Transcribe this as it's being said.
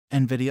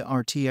Nvidia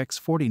RTX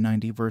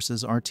 4090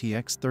 vs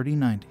RTX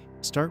 3090.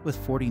 Start with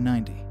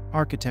 4090.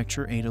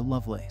 Architecture Ada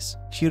Lovelace.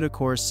 CUDA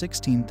cores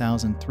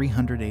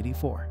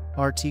 16384.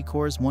 RT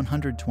cores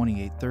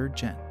 128 3rd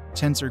gen.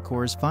 Tensor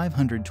cores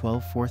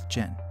 512 4th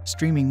gen.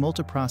 Streaming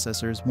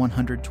multiprocessors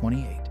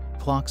 128.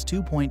 Clocks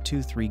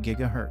 2.23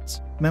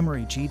 GHz.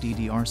 Memory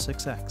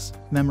GDDR6X.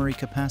 Memory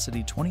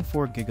capacity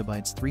 24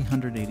 GB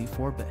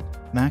 384-bit.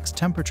 Max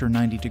temperature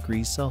 90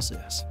 degrees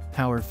Celsius.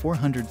 Power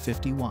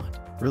 450 watt.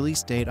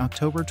 Release date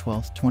October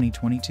 12,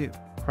 2022.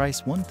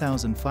 Price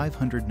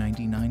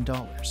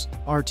 $1,599.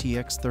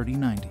 RTX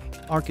 3090.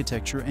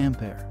 Architecture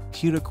Ampere.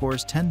 CUDA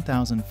cores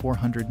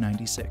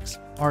 10496.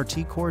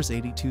 RT cores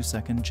 82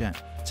 2nd gen.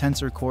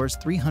 Tensor cores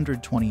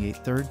 328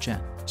 3rd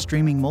gen.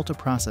 Streaming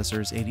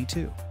multiprocessors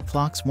 82.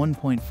 Clocks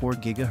 1.4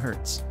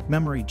 GHz.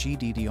 Memory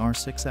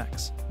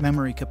GDDR6X.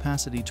 Memory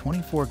capacity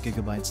 24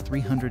 GB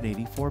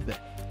 384-bit.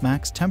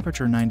 Max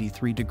temperature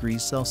 93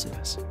 degrees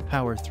Celsius.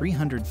 Power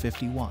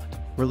 350 watt.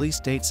 Release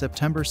date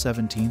September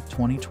 17,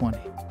 2020.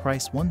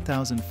 Price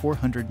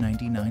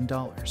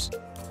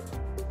 $1,499.